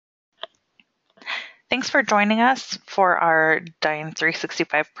Thanks for joining us for our Dyn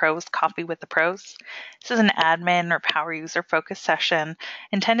 365 Pros Coffee with the Pros. This is an admin or power user focused session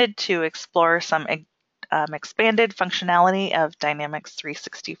intended to explore some expanded functionality of Dynamics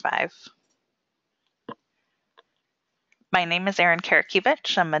 365. My name is Erin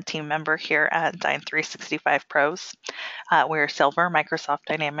Karakiewicz. I'm a team member here at Dyn 365 Pros. We're Silver Microsoft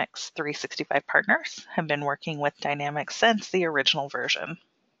Dynamics 365 partners, have been working with Dynamics since the original version.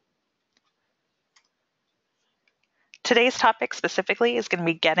 Today's topic specifically is going to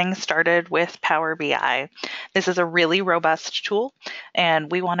be getting started with Power BI. This is a really robust tool,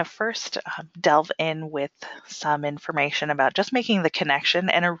 and we want to first delve in with some information about just making the connection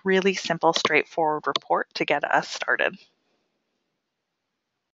and a really simple, straightforward report to get us started.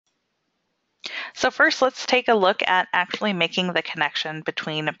 So first, let's take a look at actually making the connection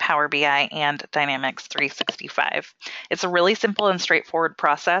between Power BI and Dynamics 365. It's a really simple and straightforward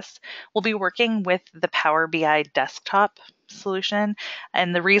process. We'll be working with the Power BI desktop solution,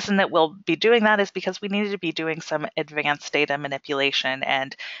 and the reason that we'll be doing that is because we need to be doing some advanced data manipulation,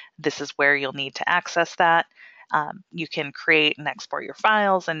 and this is where you'll need to access that. You can create and export your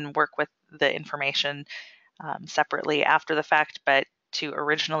files and work with the information separately after the fact, but to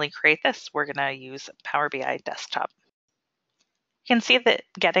originally create this, we're going to use Power BI Desktop. You can see that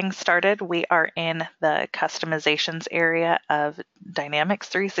getting started, we are in the customizations area of Dynamics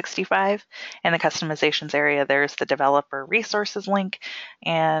 365. In the customizations area, there's the developer resources link.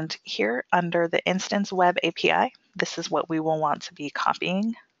 And here under the instance web API, this is what we will want to be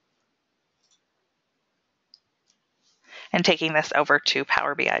copying and taking this over to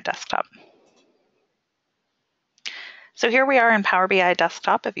Power BI Desktop. So here we are in Power BI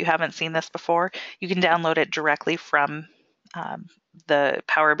Desktop. If you haven't seen this before, you can download it directly from the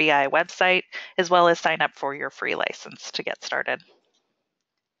Power BI website, as well as sign up for your free license to get started.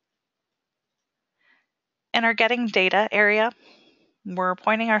 In our Getting Data area, we're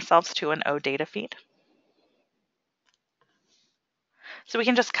pointing ourselves to an OData feed. So we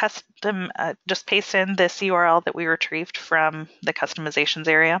can just paste in this URL that we retrieved from the customizations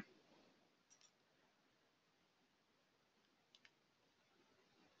area.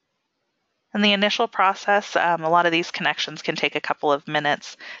 In the initial process, a lot of these connections can take a couple of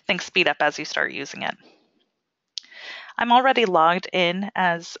minutes. Things speed up as you start using it. I'm already logged in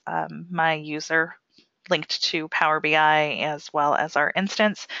as my user linked to Power BI as well as our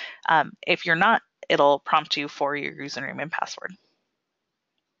instance. If you're not, it'll prompt you for your username and password.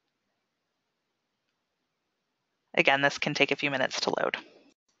 Again, this can take a few minutes to load.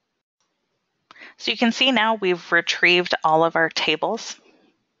 So you can see now we've retrieved all of our tables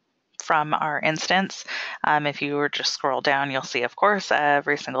from our instance. If you were to scroll down, you'll see, of course,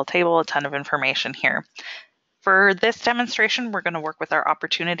 every single table, a ton of information here. For this demonstration, we're going to work with our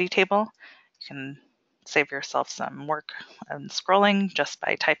opportunity table. You can save yourself some work and scrolling just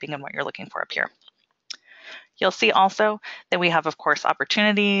by typing in what you're looking for up here. You'll see also that we have, of course,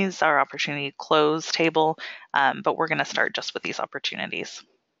 opportunities, our opportunity close table, but we're going to start just with these opportunities.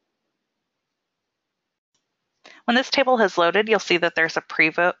 When this table has loaded, you'll see that there's a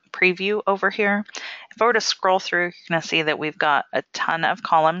preview over here. If I were to scroll through, you're going to see that we've got a ton of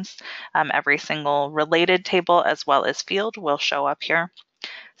columns. Every single related table as well as field will show up here.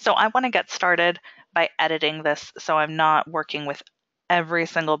 So I want to get started by editing this so I'm not working with every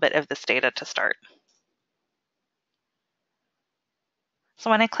single bit of this data to start. So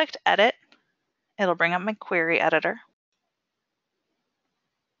when I clicked Edit, it'll bring up my query editor.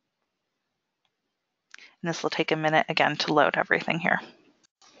 And this will take a minute again to load everything here.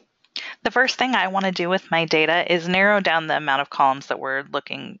 The first thing I want to do with my data is narrow down the amount of columns that we're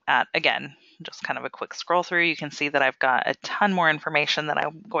looking at. Again, just kind of a quick scroll through, you can see that I've got a ton more information that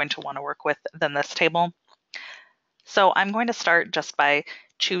I'm going to want to work with than this table. So I'm going to start just by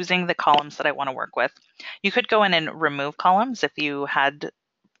choosing the columns that I want to work with. You could go in and remove columns if you had,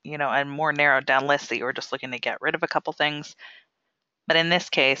 a more narrowed down list that you were just looking to get rid of a couple things. But in this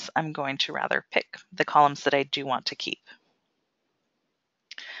case, I'm going to rather pick the columns that I do want to keep.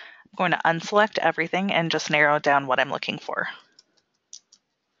 I'm going to unselect everything and just narrow down what I'm looking for.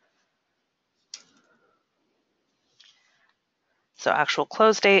 So actual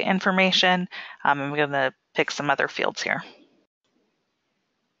close date information, I'm going to pick some other fields here.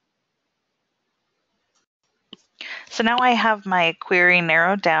 So now I have my query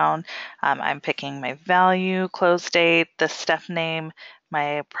narrowed down. I'm picking my value, close date, the step name,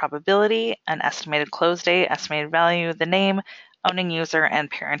 my probability, an estimated close date, estimated value, the name, owning user, and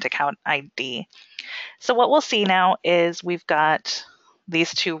parent account ID. So what we'll see now is we've got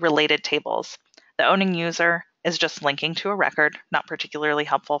these two related tables. The owning user is just linking to a record, not particularly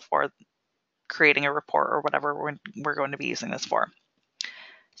helpful for creating a report or whatever we're going to be using this for.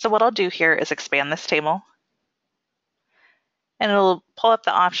 So what I'll do here is expand this table, and it'll pull up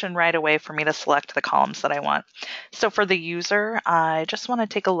the option right away for me to select the columns that I want. So for the user, I just want to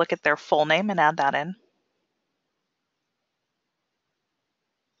take a look at their full name and add that in.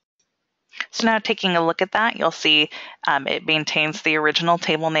 So now taking a look at that, you'll see it maintains the original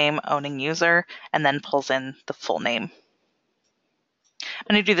table name, owning user, and then pulls in the full name.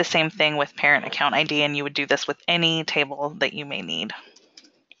 I'm going to do the same thing with parent account ID, and you would do this with any table that you may need.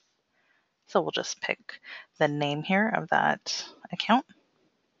 So we'll just pick the name here of that account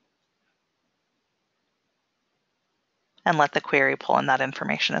and let the query pull in that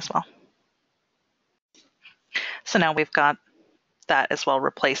information as well. So now we've got that as well,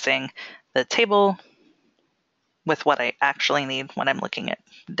 replacing the table with what I actually need when I'm looking at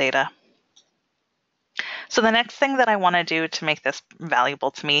data. So the next thing that I want to do to make this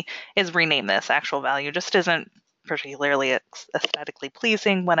valuable to me is rename this actual value. Just isn't particularly aesthetically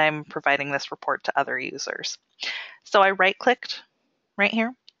pleasing when I'm providing this report to other users. So I right-clicked right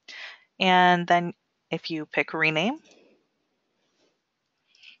here, and then if you pick rename,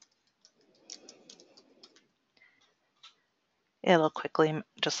 it'll quickly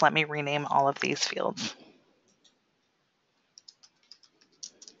just let me rename all of these fields.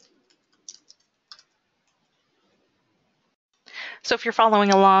 So if you're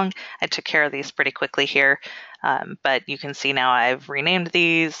following along, I took care of these pretty quickly here, but you can see now I've renamed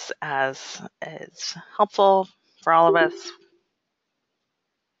these as is helpful for all of us.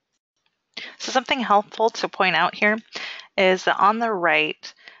 So something helpful to point out here is that on the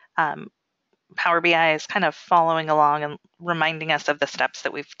right, Power BI is kind of following along and reminding us of the steps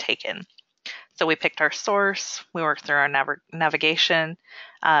that we've taken. So we picked our source, we worked through our navigation,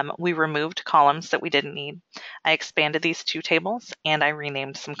 we removed columns that we didn't need. I expanded these two tables and I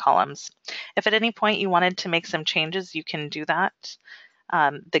renamed some columns. If at any point you wanted to make some changes, you can do that.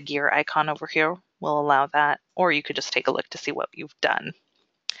 The gear icon over here will allow that, or you could just take a look to see what you've done.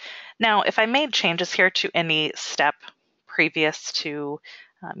 Now, if I made changes here to any step previous to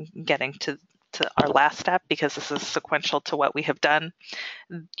getting to our last step, because this is sequential to what we have done,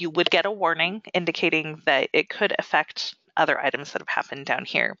 you would get a warning indicating that it could affect other items that have happened down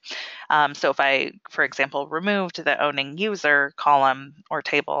here. So if I, for example, removed the owning user column or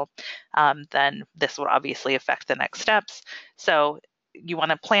table, then this would obviously affect the next steps. So you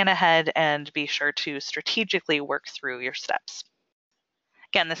want to plan ahead and be sure to strategically work through your steps.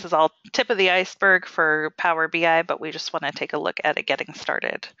 Again, this is all tip of the iceberg for Power BI, but we just want to take a look at a getting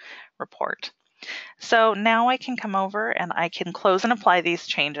started report. So now I can come over and I can close and apply these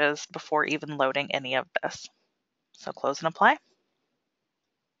changes before even loading any of this. So close and apply.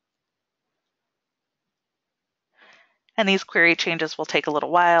 And these query changes will take a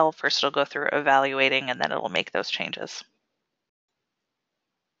little while. First it'll go through evaluating and then it will make those changes.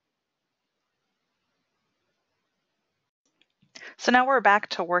 So now we're back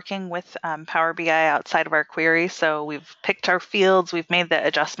to working with Power BI outside of our query. So we've picked our fields, we've made the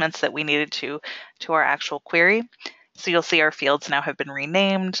adjustments that we needed to our actual query. So you'll see our fields now have been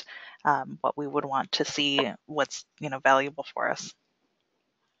renamed, what we would want to see, what's valuable for us.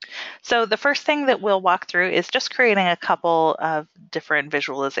 So the first thing that we'll walk through is just creating a couple of different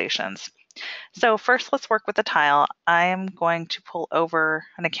visualizations. So first, let's work with the tile. I am going to pull over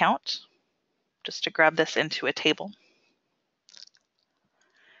an account just to grab this into a table.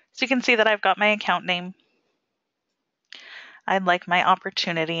 So you can see that I've got my account name. I'd like my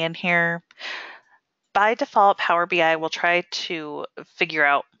opportunity in here. By default, Power BI will try to figure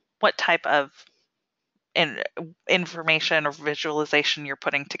out what type of information or visualization you're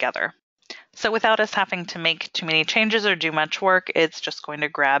putting together. So without us having to make too many changes or do much work, it's just going to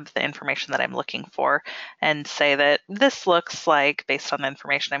grab the information that I'm looking for and say that this looks like, based on the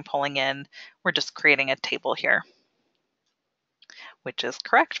information I'm pulling in, we're just creating a table here, which is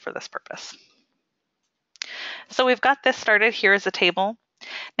correct for this purpose. So we've got this started here as a table.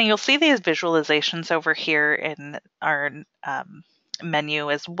 Now you'll see these visualizations over here in our menu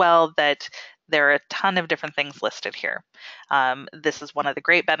as well, that there are a ton of different things listed here. This is one of the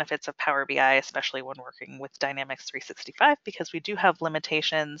great benefits of Power BI, especially when working with Dynamics 365, because we do have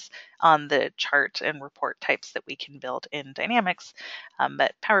limitations on the chart and report types that we can build in Dynamics,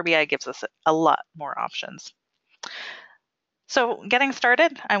 but Power BI gives us a lot more options. So getting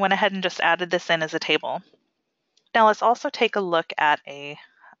started, I went ahead and just added this in as a table. Now let's also take a look at a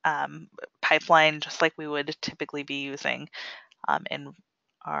pipeline, just like we would typically be using in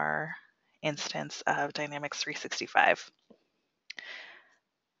our instance of Dynamics 365.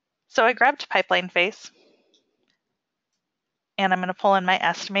 So I grabbed pipeline face, and I'm going to pull in my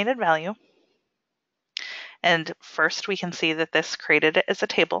estimated value. And first we can see that this created it as a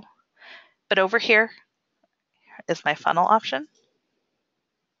table, but over here is my funnel option.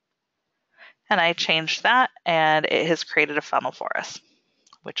 And I changed that and it has created a funnel for us,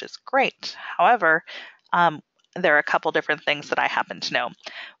 which is great. However, there are a couple different things that I happen to know.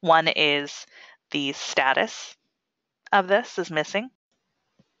 One is the status of this is missing.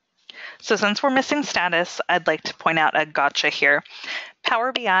 So since we're missing status, I'd like to point out a gotcha here.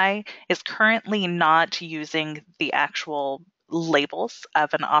 Power BI is currently not using the actual labels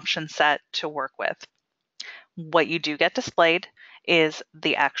of an option set to work with. What you do get displayed is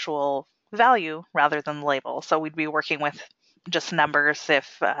the actual value rather than the label. So we'd be working with just numbers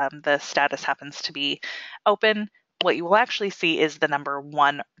if the status happens to be open. What you will actually see is the number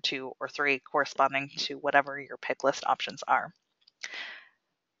 1, 2, or 3 corresponding to whatever your pick list options are.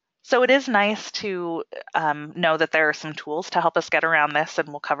 So it is nice to know that there are some tools to help us get around this, and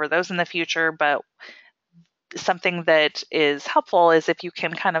we'll cover those in the future, but something that is helpful is if you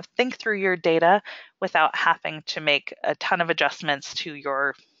can kind of think through your data without having to make a ton of adjustments to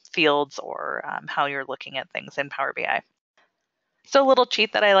your fields or how you're looking at things in Power BI. So a little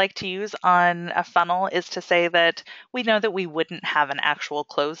cheat that I like to use on a funnel is to say that we know that we wouldn't have an actual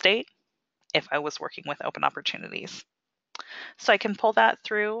close date if I was working with open opportunities. So I can pull that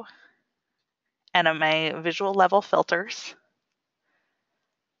through, and on my visual level filters,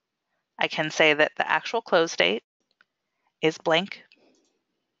 I can say that the actual close date is blank,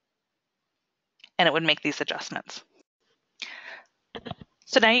 and it would make these adjustments.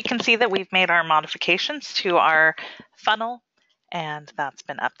 So now you can see that we've made our modifications to our funnel, and that's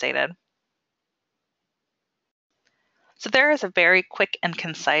been updated. So there is a very quick and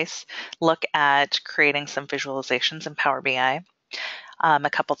concise look at creating some visualizations in Power BI. A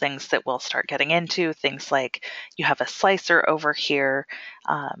couple things that we'll start getting into, things like you have a slicer over here,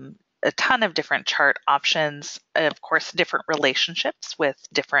 a ton of different chart options, of course, different relationships with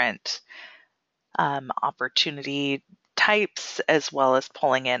different opportunity types, as well as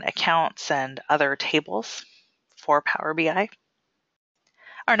pulling in accounts and other tables for Power BI.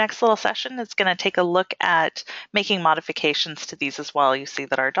 Our next little session is going to take a look at making modifications to these as well. You see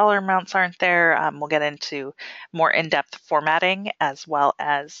that our dollar amounts aren't there. We'll get into more in-depth formatting as well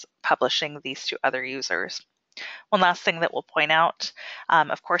as publishing these to other users. One last thing that we'll point out,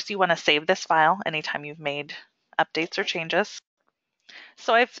 of course, you want to save this file anytime you've made updates or changes.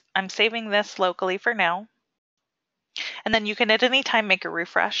 So I'm saving this locally for now. And then you can at any time make a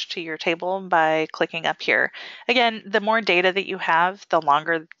refresh to your table by clicking up here. Again, the more data that you have, the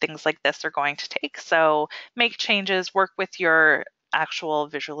longer things like this are going to take. So make changes, work with your actual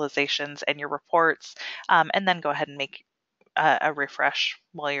visualizations and your reports, and then go ahead and make a refresh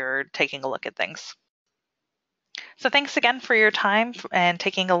while you're taking a look at things. So thanks again for your time and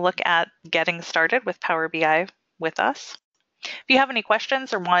taking a look at getting started with Power BI with us. If you have any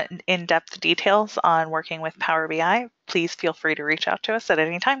questions or want in-depth details on working with Power BI, please feel free to reach out to us at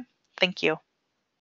any time. Thank you.